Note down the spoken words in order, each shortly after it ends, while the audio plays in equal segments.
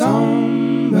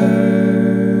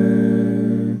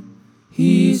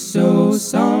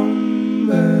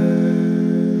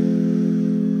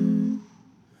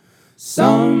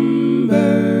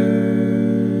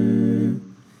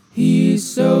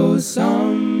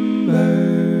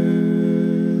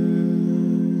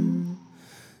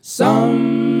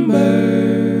Somber,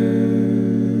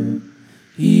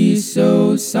 he's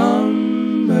so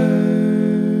somber.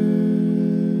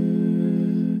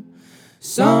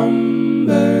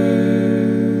 Somber,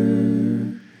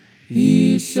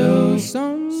 he's so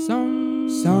somber.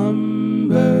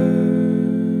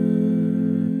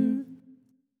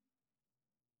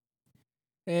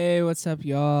 Hey, what's up,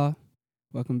 y'all?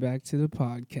 Welcome back to the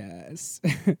podcast.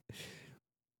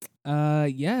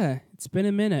 Yeah, it's been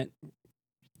a minute.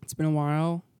 It's been a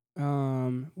while.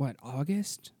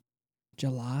 August?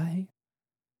 July?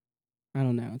 I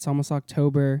don't know. It's almost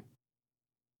October.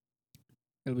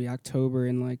 It'll be October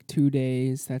in like 2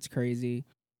 days. That's crazy.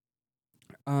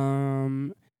 Yeah,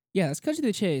 let's cut to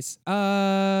the chase.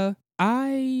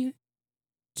 I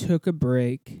took a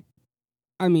break.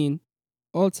 I mean,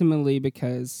 ultimately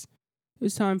because it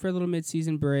was time for a little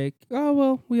mid-season break. Oh,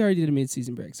 well, we already did a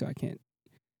mid-season break, so I can't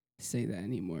say that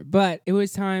anymore. But it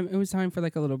was time for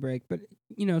like a little break. But,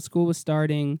 you know, school was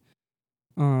starting.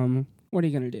 What are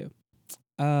you going to do?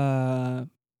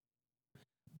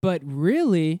 But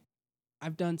really,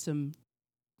 I've done some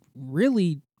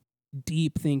really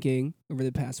deep thinking over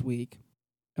the past week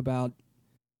about,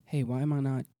 hey, why am I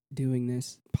not doing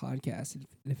this podcast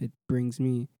if it brings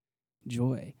me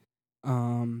joy?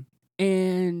 And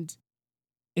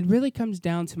it really comes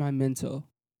down to my mental,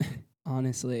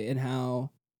 honestly, and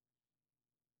how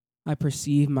I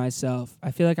perceive myself.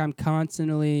 I feel like I'm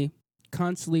constantly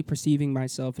perceiving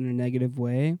myself in a negative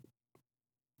way.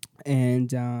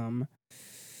 And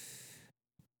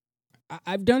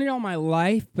I've done it all my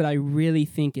life, but I really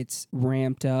think it's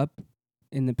ramped up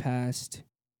in the past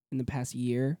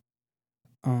year.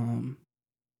 Of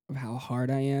how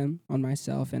hard I am on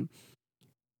myself, and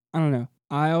I don't know.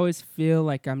 I always feel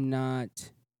like I'm not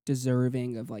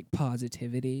deserving of like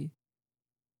positivity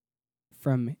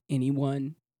from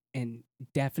anyone, and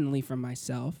definitely from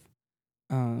myself.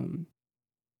 And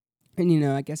you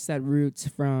know, I guess that roots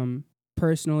from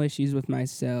personal issues with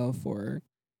myself, or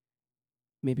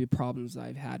maybe problems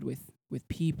I've had with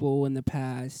people in the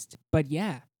past. But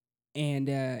yeah, and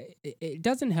it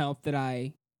doesn't help that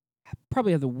I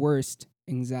probably have the worst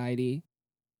anxiety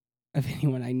of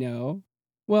anyone I know.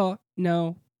 Well,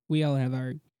 no, we all have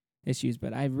our issues,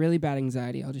 but I have really bad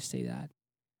anxiety. I'll just say that.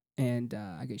 And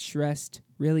I get stressed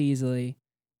really easily.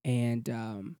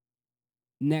 And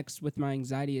next with my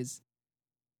anxiety is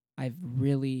I have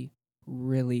really,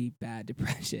 really bad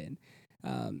depression.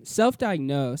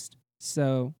 Self-diagnosed.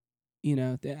 So, you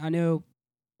know, I know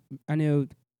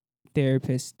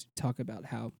therapists talk about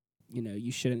how, you know,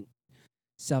 you shouldn't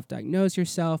self-diagnose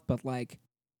yourself, but like,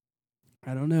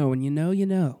 I don't know. When you know,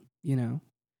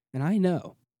 and I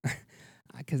know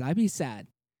because I be sad.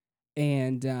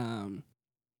 And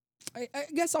I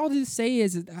guess all to say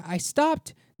is I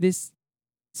stopped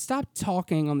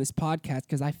talking on this podcast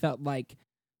because I felt like,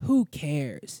 who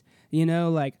cares? You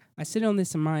know, like I sit on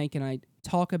this mic and I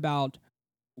talk about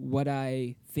what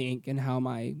I think and how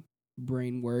my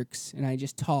brain works, and I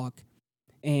just talk.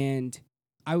 And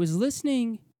I was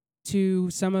listening to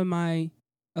some of my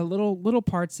little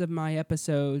parts of my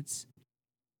episodes,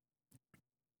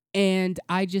 and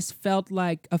I just felt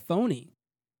like a phony.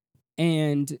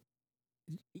 And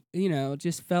you know,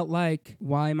 just felt like,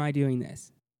 why am I doing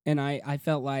this? And I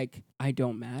felt like I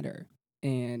don't matter.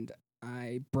 And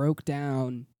I broke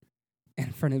down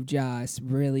in front of Joss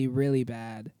really, really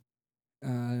bad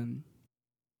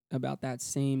about that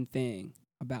same thing,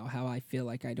 about how I feel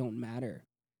like I don't matter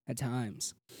at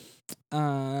times.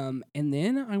 And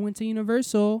then I went to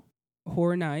Universal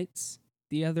Horror Nights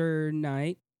the other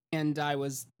night, and I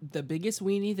was the biggest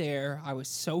weenie there. I was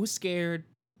so scared,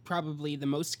 probably the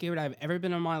most scared I've ever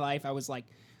been in my life. I was like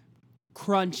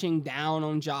crunching down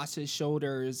on Josh's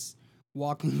shoulders,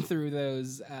 walking through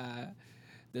those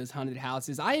haunted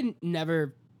houses. I had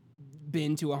never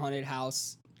been to a haunted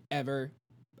house ever.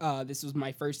 This was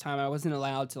my first time. I wasn't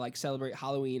allowed to like celebrate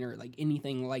Halloween or like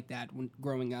anything like that when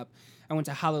growing up. I went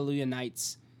to Hallelujah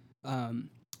Nights,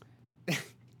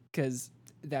 because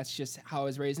that's just how I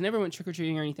was raised. I never went trick or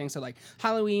treating or anything. So like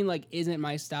Halloween like isn't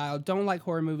my style. Don't like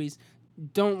horror movies.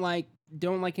 Don't like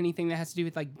anything that has to do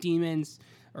with like demons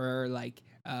or like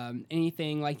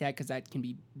anything like that, because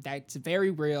that's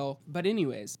very real. But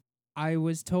anyways, I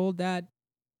was told that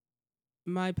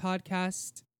my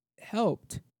podcast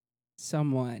helped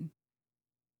someone,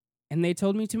 and they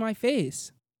told me to my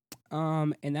face,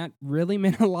 and that really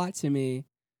meant a lot to me.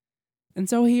 And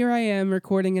so here I am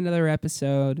recording another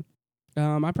episode.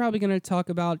 I'm probably going to talk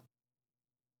about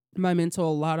my mental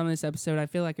a lot on this episode. I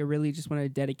feel like I really just want to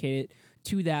dedicate it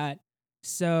to that.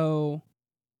 So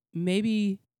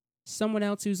maybe someone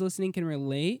else who's listening can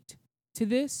relate to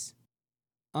this.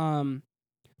 Um,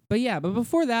 but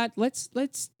before that,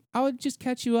 I would just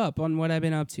catch you up on what I've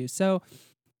been up to. So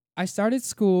I started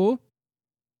school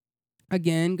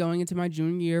again, going into my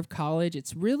junior year of college.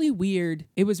 It's really weird.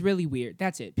 It was really weird.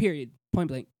 That's it. Period. Point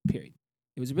blank. Period.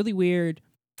 It was really weird.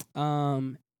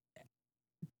 Um,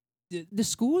 the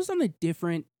school's on a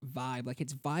different vibe. Like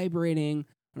it's vibrating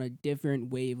on a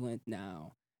different wavelength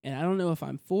now. And I don't know if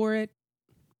I'm for it,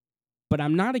 but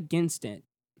I'm not against it.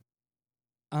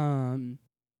 Um,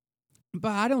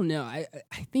 but I don't know. I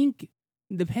think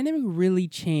the pandemic really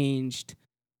changed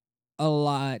a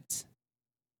lot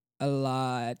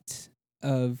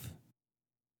of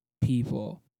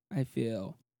people, I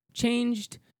feel.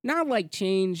 Changed, not like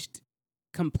changed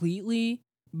completely,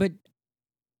 but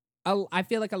I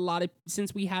feel like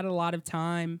since we had a lot of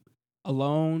time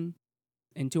alone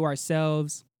and to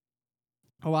ourselves,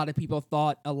 a lot of people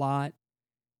thought a lot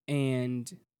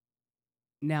and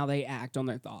now they act on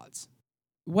their thoughts.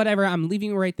 Whatever, I'm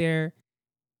leaving it right there.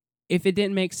 If it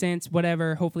didn't make sense,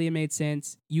 whatever, hopefully it made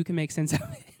sense. You can make sense of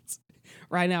it.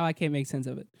 Right now, I can't make sense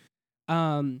of it.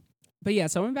 But yeah,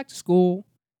 so I went back to school.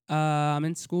 I'm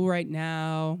in school right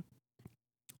now.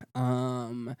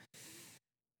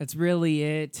 That's really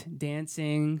it.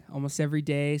 Dancing almost every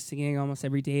day, singing almost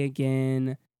every day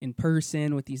again, in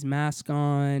person with these masks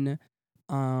on.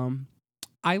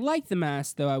 I like the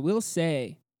mask though, I will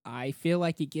say. I feel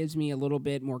like it gives me a little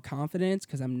bit more confidence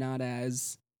because I'm not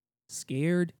as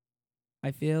scared. I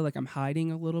feel like I'm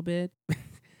hiding a little bit.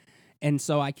 And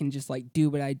so I can just like do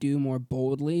what I do more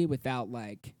boldly without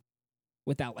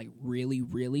really,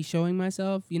 really showing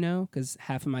myself, because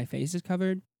half of my face is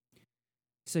covered.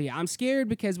 So yeah, I'm scared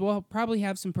because we'll probably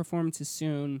have some performances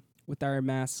soon with our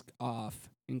mask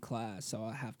off in class. So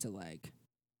I'll have to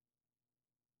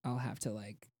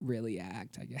really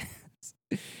act, I guess.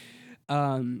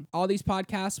 All these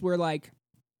podcasts were like,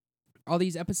 all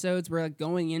these episodes were like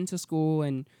going into school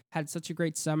and had such a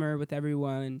great summer with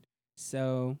everyone.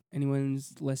 So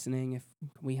anyone's listening, if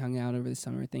we hung out over the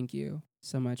summer, thank you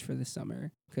so much for the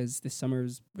summer because this summer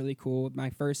was really cool. My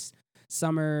first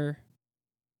summer,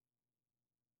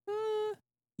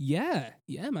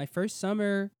 my first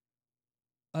summer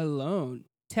alone,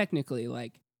 technically,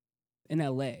 like in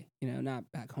LA,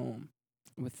 not back home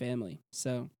with family.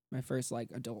 So my first like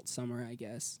adult summer, I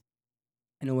guess,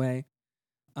 in a way.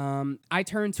 I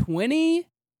turned 20.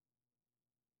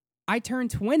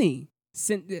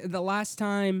 Since the last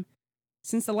time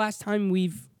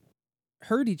we've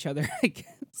heard each other, I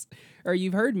guess, or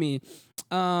you've heard me.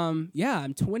 Yeah,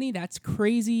 I'm 20. That's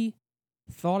crazy.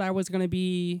 Thought I was gonna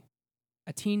be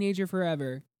a teenager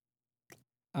forever.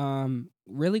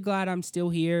 Really glad I'm still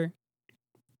here.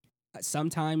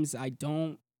 Sometimes I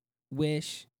don't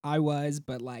wish I was,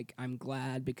 but like I'm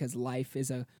glad because life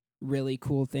is a really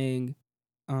cool thing.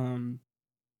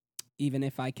 Even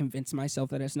if I convince myself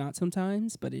that it's not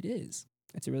sometimes, but it is.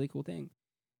 It's a really cool thing.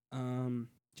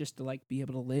 Just to like be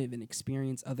able to live and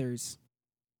experience others,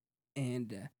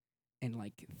 and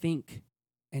like think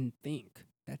and think.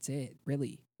 That's it.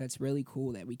 Really, that's really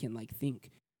cool that we can like think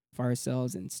for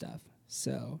ourselves and stuff.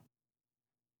 So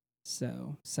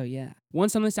yeah.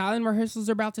 Once on this island, rehearsals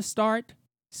are about to start.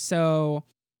 So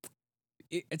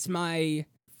it's my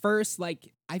first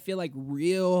like I feel like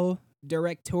real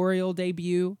directorial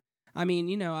debut. I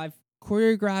mean, I've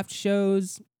choreographed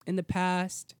shows in the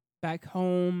past back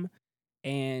home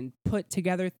and put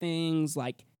together things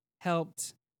like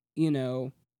helped,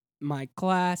 my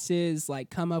classes like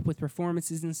come up with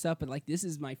performances and stuff, but like this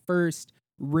is my first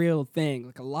real thing.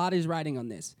 Like a lot is riding on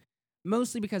this.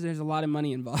 Mostly because there's a lot of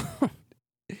money involved.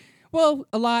 Well,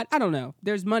 a lot, I don't know.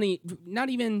 There's money, not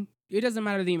even it doesn't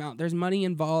matter the amount. There's money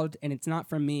involved and it's not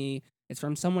from me. It's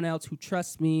from someone else who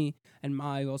trusts me and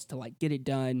Miles to like get it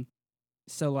done.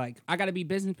 So like I got to be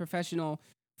business professional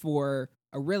for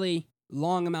a really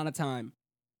long amount of time.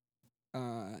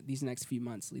 These next few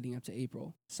months leading up to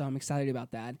April. So I'm excited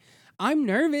about that. I'm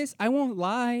nervous. I won't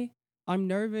lie. I'm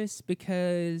nervous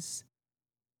because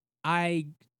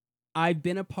I've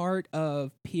been a part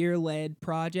of peer-led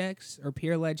projects or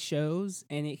peer-led shows,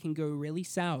 and it can go really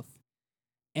south.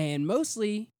 And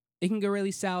mostly, it can go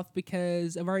really south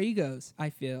because of our egos, I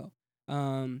feel.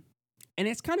 And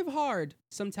it's kind of hard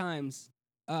sometimes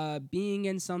being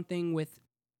in something with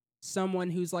someone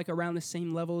who's like around the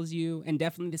same level as you and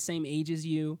definitely the same age as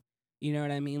you. You know what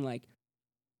I mean? Like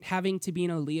having to be in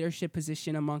a leadership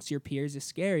position amongst your peers is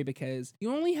scary because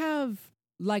you only have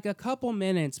like a couple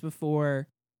minutes before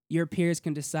your peers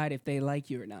can decide if they like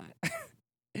you or not.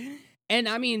 And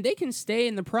I mean, they can stay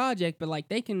in the project, but like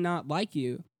they can not like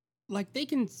you. Like they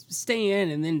can stay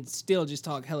in and then still just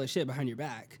talk hella shit behind your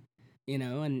back,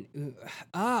 and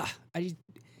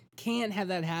can't have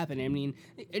that happen. I mean,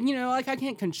 and like I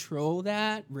can't control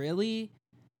that really,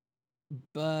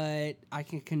 but I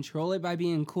can control it by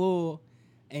being cool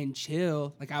and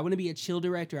chill. Like I want to be a chill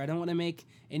director. I don't want to make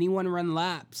anyone run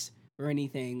laps or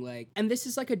anything. Like, and this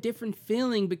is like a different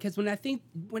feeling because when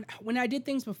I did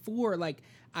things before, like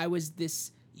I was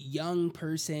this young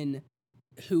person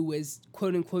who was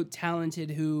quote unquote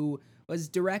talented, who was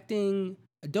directing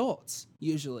adults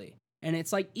usually. And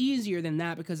it's like easier than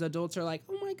that because adults are like,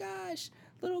 oh my gosh,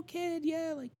 little kid,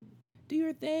 yeah, like do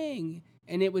your thing.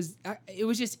 And it was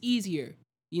just easier,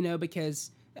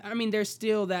 because I mean, there's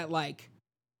still that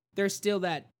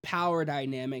power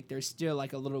dynamic. There's still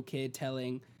like a little kid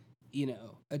telling,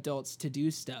 adults to do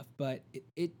stuff, but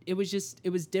it was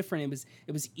different.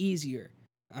 It was easier.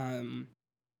 And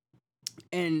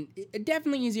it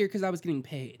definitely easier because I was getting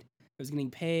paid.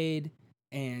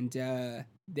 And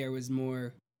there was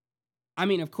more. I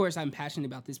mean, of course, I'm passionate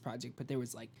about this project, but there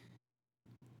was like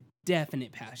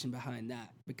definite passion behind that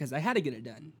because I had to get it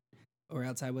done, or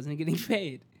else I wasn't getting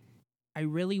paid. I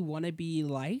really want to be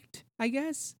liked, I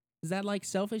guess. Is that like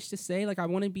selfish to say? Like I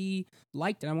want to be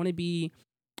liked and I want to be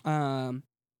fun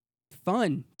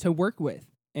to work with.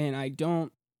 And I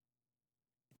don't,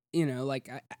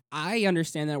 like I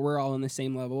understand that we're all on the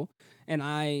same level, and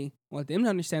I want them to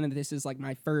understand that this is like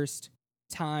my first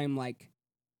time like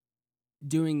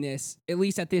doing this, at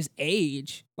least at this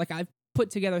age. Like I've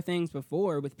put together things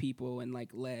before with people and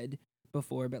like led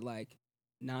before, but like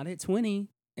not at 20,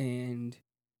 and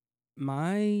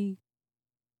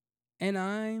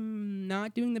I'm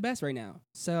not doing the best right now.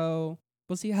 So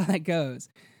we'll see how that goes.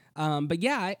 But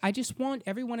yeah, I just want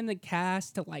everyone in the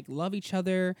cast to like love each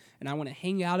other, and I want to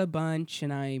hang out a bunch,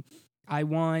 and I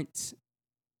want,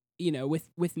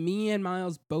 with me and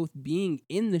Miles both being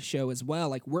in the show as well,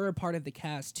 like we're a part of the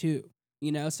cast too,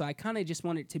 so I kind of just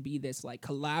want it to be this like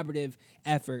collaborative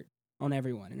effort on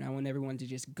everyone, and I want everyone to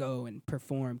just go and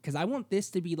perform because I want this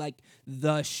to be like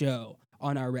the show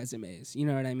on our resumes. You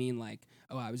know what I mean? Like,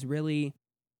 oh, I was really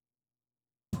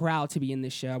proud to be in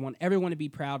this show. I want everyone to be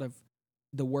proud of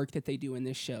the work that they do in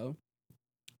this show.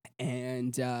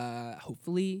 And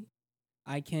hopefully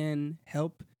I can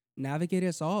help navigate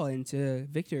us all into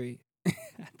victory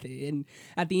at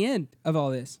the end of all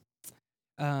this.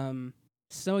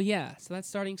 So yeah, so that's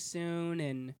starting soon,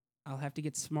 and I'll have to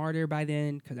get smarter by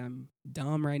then because I'm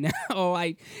dumb right now.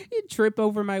 I trip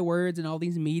over my words in all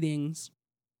these meetings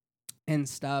and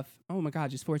stuff. Oh my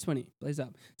god, just 420. Blaze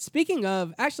up. Speaking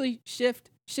of, actually,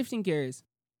 shifting gears.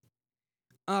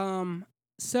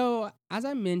 So as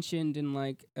I mentioned in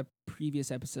like a previous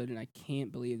episode, and I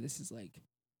can't believe this is like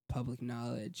public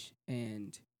knowledge,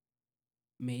 and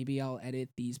maybe I'll edit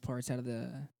these parts out of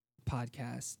the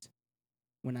podcast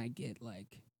when I get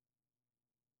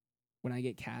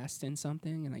cast in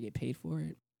something and I get paid for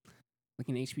it, like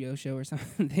an HBO show or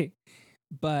something.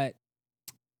 But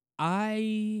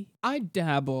I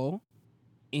dabble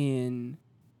in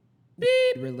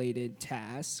related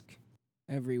task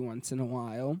every once in a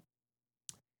while.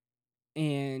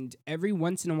 And every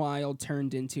once in a while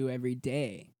turned into every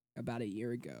day about a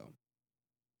year ago.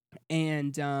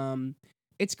 And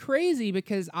it's crazy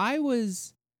because I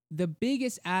was the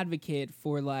biggest advocate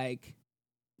for like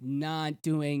not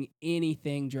doing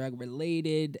anything drug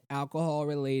related, alcohol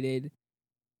related,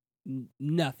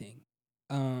 nothing.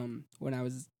 When I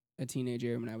was a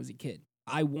teenager, when I was a kid,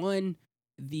 I won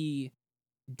the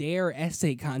Dare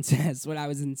essay contest when I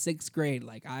was in 6th grade.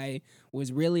 Like I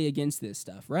was really against this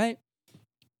stuff, right?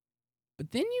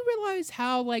 But then you realize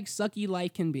how like sucky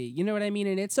life can be. You know what I mean?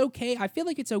 And it's okay. I feel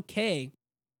like it's okay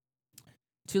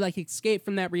to like escape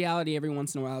from that reality every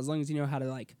once in a while, as long as you know how to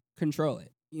like control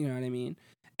it. You know what I mean?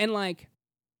 And like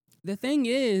the thing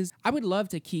is, I would love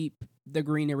to keep the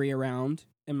greenery around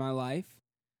in my life,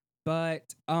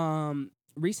 but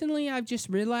recently I've just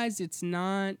realized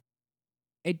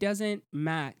it doesn't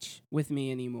match with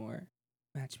me anymore.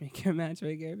 Matchmaker,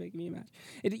 make me a match.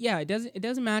 It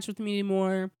doesn't match with me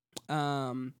anymore.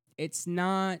 It's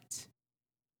not.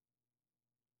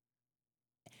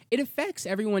 It affects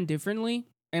everyone differently,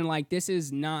 and like this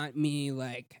is not me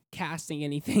like casting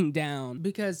anything down,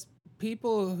 because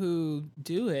people who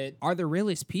do it are the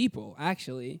realest people,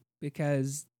 actually,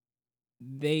 because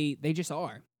they just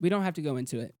are. We don't have to go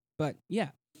into it, but yeah.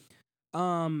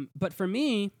 But for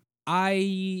me,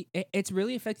 it's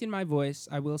really affected my voice,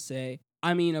 I will say.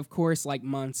 I mean, of course, like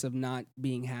months of not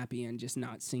being happy and just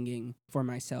not singing for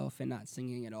myself and not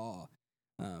singing at all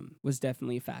was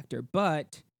definitely a factor.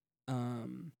 But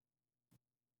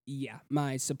yeah,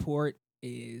 my support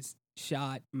is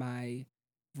shot. My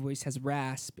voice has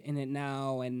rasp in it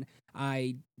now, and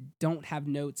I don't have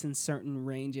notes in certain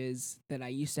ranges that I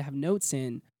used to have notes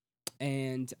in,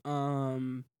 and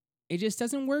it just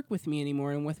doesn't work with me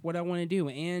anymore and with what I want to do.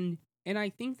 And I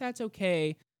think that's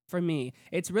okay for me.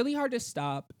 It's really hard to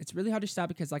stop. It's really hard to stop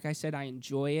because, like I said, I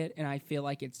enjoy it, and I feel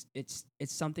like it's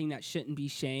something that shouldn't be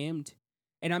shamed.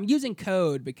 And I'm using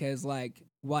code because, like,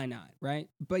 why not, right?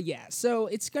 But yeah, so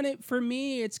it's gonna, for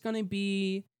me, it's gonna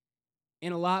be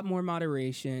in a lot more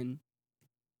moderation,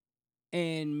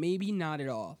 and maybe not at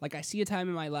all. Like, I see a time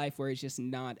in my life where it's just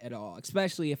not at all,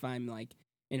 especially if I'm like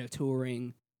in a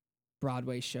touring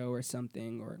Broadway show or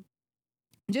something, or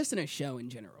just in a show in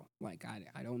general. Like,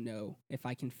 I don't know if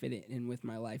I can fit it in with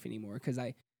my life anymore because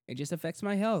it just affects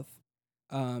my health.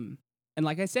 And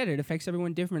like I said, it affects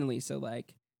everyone differently. So,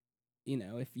 like,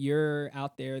 if you're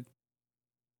out there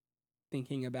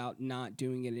thinking about not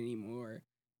doing it anymore,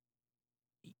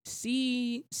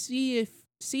 see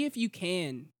if you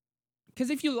can,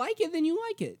 because if you like it, then you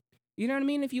like it. You know what I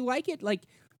mean? If you like it, like,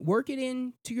 work it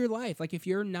into your life. Like, if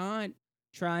you're not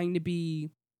trying to be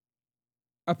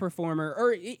a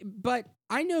performer, but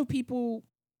I know people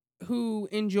who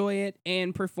enjoy it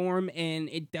and perform and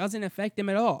it doesn't affect them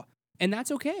at all, and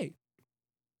that's okay.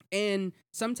 And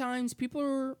sometimes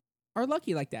people are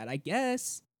lucky like that, I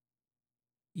guess.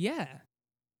 Yeah,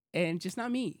 and just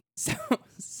not me.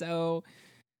 So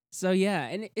so yeah,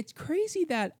 and it's crazy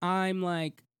that I'm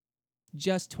like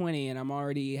just 20 and I'm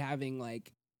already having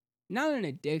like not an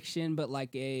addiction, but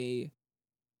like a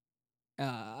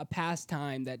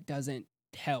pastime that doesn't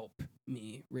help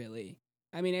me really.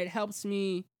 I mean, it helps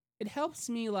me. It helps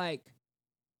me like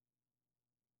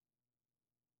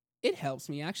it helps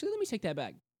me actually. Let me take that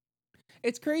back.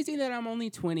 It's crazy that I'm only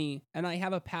 20 and I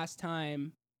have a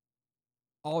pastime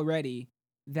already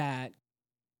that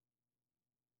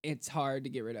it's hard to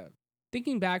get rid of.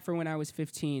 Thinking back for when I was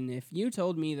 15, if you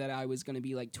told me that I was going to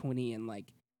be like 20 and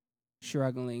like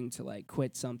struggling to like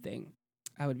quit something,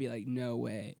 I would be like, no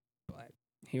way. But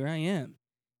here I am.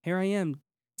 Here I am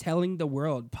telling the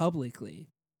world publicly.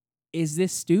 Is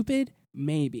this stupid?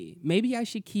 Maybe. Maybe I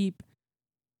should keep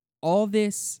all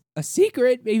this a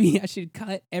secret. Maybe I should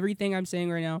cut everything I'm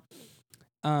saying right now.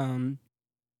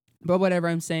 But whatever,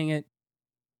 I'm saying it.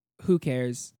 Who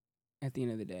cares at the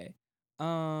end of the day?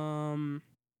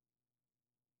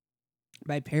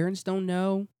 My parents don't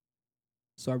know,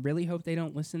 so I really hope they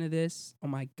don't listen to this. Oh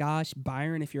my gosh,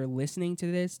 Byron, if you're listening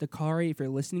to this, Dakari, if you're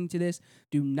listening to this,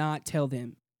 do not tell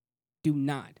them. Do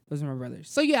not. Those are my brothers.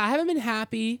 So yeah, I haven't been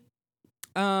happy.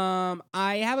 I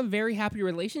have a very happy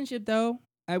relationship though.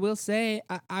 I will say,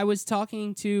 I was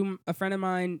talking to a friend of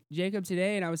mine, Jacob,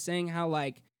 today, and I was saying how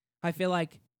like I feel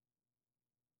like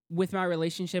with my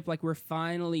relationship, like we're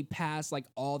finally past like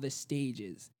all the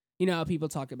stages. You know how people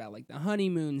talk about like the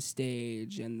honeymoon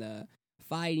stage and the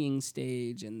fighting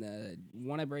stage and the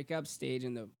want to break up stage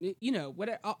and the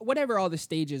whatever all the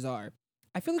stages are.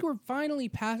 I feel like we're finally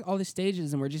past all the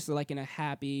stages and we're just like in a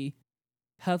happy,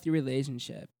 healthy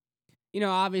relationship.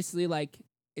 Obviously like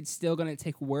it's still going to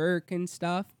take work and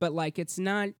stuff, but like it's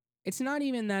not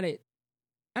even that I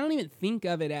don't even think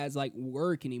of it as like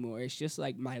work anymore. It's just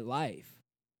like my life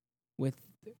with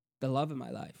the love of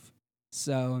my life.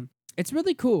 So it's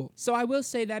really cool. So I will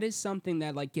say that is something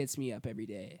that like gets me up every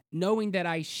day, knowing that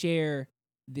I share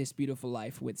this beautiful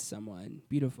life with someone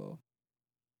beautiful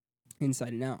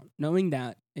inside and out. Knowing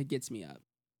that, it gets me up.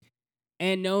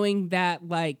 And knowing that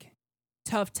like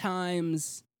tough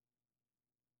times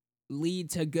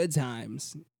lead to good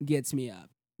times gets me up.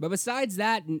 But besides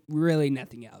that, really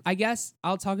nothing else. I guess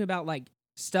I'll talk about like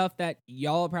stuff that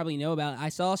y'all probably know about. I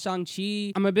saw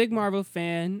Shang-Chi. I'm a big Marvel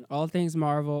fan, all things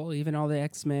Marvel, even all the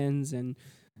X-Men's and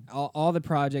all the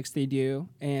projects they do.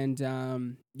 And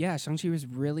yeah, Shang-Chi was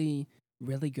really,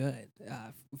 really good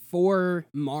for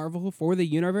Marvel, for the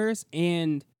universe,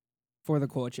 and for the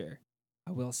culture,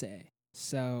 I will say.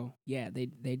 So yeah,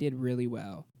 they did really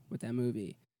well with that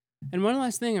movie. And one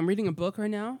last thing, I'm reading a book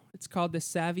right now. It's called The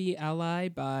Savvy Ally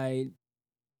by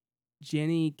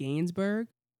Jenny Gainsbourg.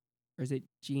 Or is it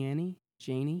Gianni?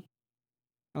 Janie?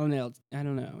 Oh no, I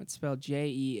don't know. It's spelled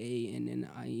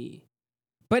Jeannie.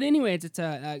 But anyways, it's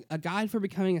a guide for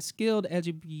becoming a skilled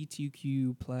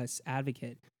LGBTQ plus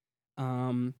advocate.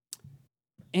 And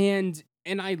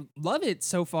I love it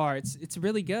so far. It's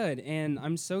really good, and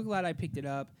I'm so glad I picked it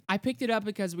up. I picked it up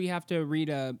because we have to read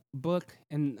a book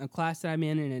in a class that I'm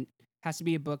in, and it has to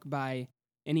be a book by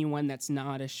anyone that's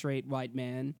not a straight white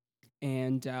man.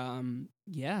 And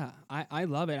yeah, I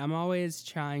love it. I'm always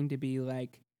trying to be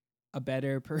like a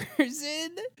better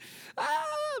person,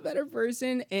 a better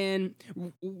person. And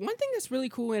one thing that's really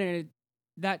cool in it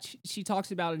that she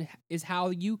talks about is how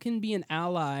you can be an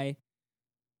ally,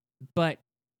 but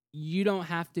you don't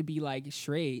have to be like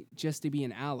straight just to be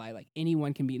an ally. Like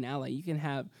anyone can be an ally. You can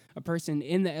have a person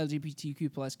in the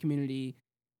LGBTQ plus community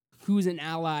who's an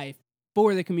ally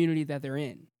for the community that they're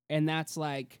in. And that's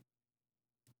like,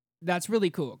 that's really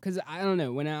cool. Cause I don't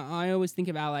know, when I always think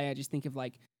of ally, I just think of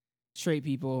like straight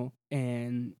people,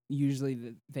 and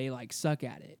usually they like suck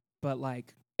at it. But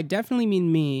like, I definitely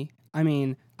mean me. I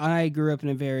mean, I grew up in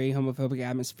a very homophobic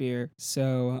atmosphere.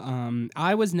 So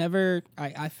I was never,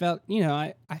 I felt,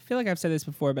 I feel like I've said this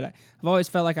before, but I've always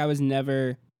felt like I was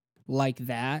never like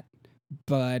that.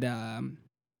 But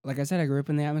like I said, I grew up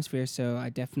in the atmosphere. So I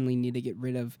definitely need to get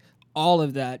rid of all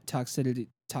of that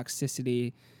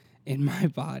toxicity in my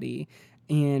body.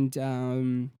 And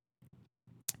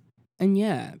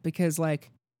yeah, because like,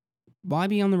 why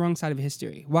be on the wrong side of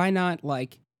history? Why not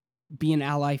like be an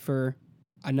ally for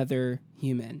another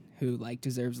human who like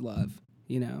deserves love,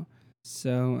 you know?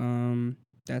 So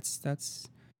that's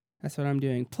what I'm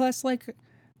doing. Plus like,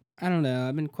 I don't know,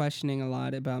 I've been questioning a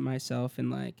lot about myself, and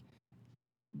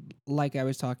like I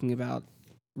was talking about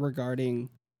regarding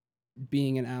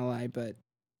being an ally but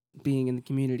being in the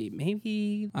community.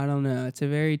 Maybe, I don't know, it's a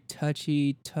very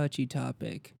touchy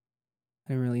topic.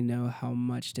 I don't really know how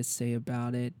much to say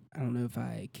about it. I don't know if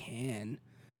I can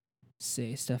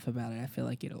say stuff about it. I feel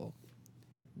like it'll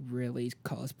really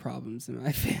cause problems in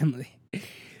my family.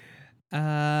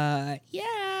 Yeah,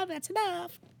 that's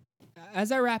enough.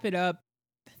 As I wrap it up,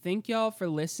 thank y'all for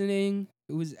listening.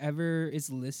 Who's ever is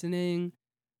listening.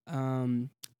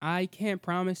 I can't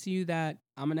promise you that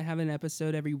I'm gonna have an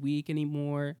episode every week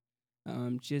anymore.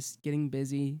 Just getting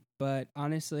busy. But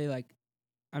honestly, like,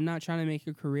 I'm not trying to make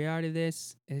a career out of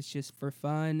this. It's just for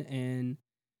fun and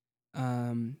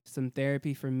some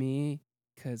therapy for me,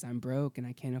 because I'm broke and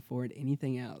I can't afford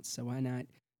anything else. So why not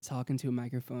talk into a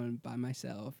microphone by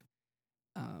myself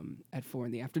at 4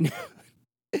 in the afternoon?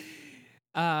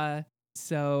 uh,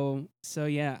 so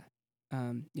yeah.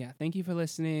 Yeah, thank you for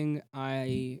listening.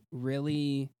 I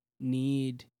really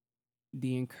need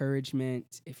the encouragement.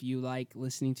 If you like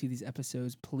listening to these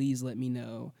episodes, please let me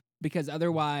know, because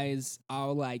otherwise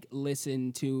I'll like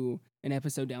listen to an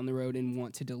episode down the road and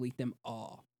want to delete them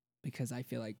all, because I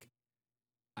feel like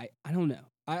I don't know.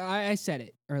 I said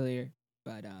it earlier,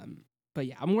 but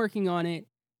yeah, I'm working on it,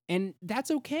 and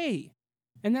that's okay.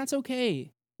 And that's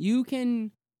okay. You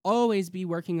can always be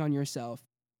working on yourself.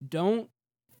 Don't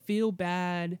feel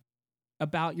bad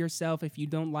about yourself if you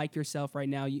don't like yourself right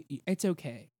now. It's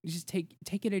okay. You just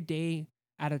take it a day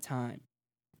at a time.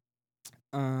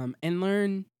 And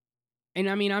learn. And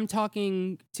I mean, I'm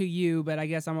talking to you, but I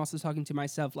guess I'm also talking to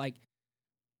myself. Like,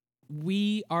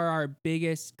 we are our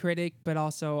biggest critic, but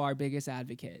also our biggest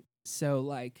advocate. So,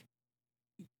 like,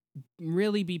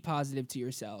 really be positive to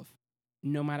yourself,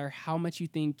 no matter how much you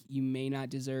think you may not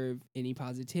deserve any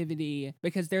positivity,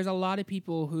 because there's a lot of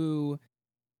people who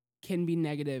can be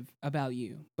negative about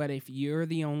you. But if you're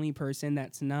the only person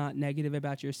that's not negative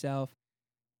about yourself,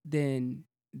 then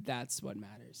that's what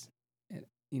matters. And,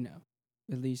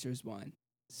 at least there's one.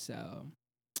 So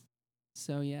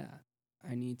yeah,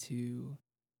 I need to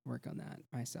work on that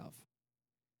myself.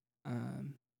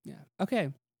 Yeah. Okay.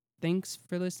 Thanks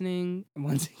for listening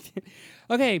once again.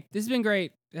 Okay, this has been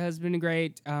great. It has been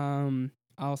great.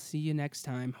 I'll see you next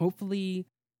time. Hopefully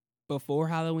before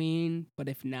Halloween, but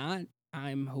if not,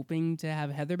 I'm hoping to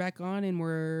have Heather back on and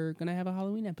we're gonna have a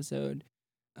Halloween episode.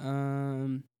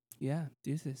 Yeah,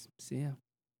 deuces. See ya.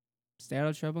 Stay out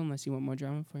of trouble unless you want more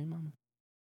drama for your mama.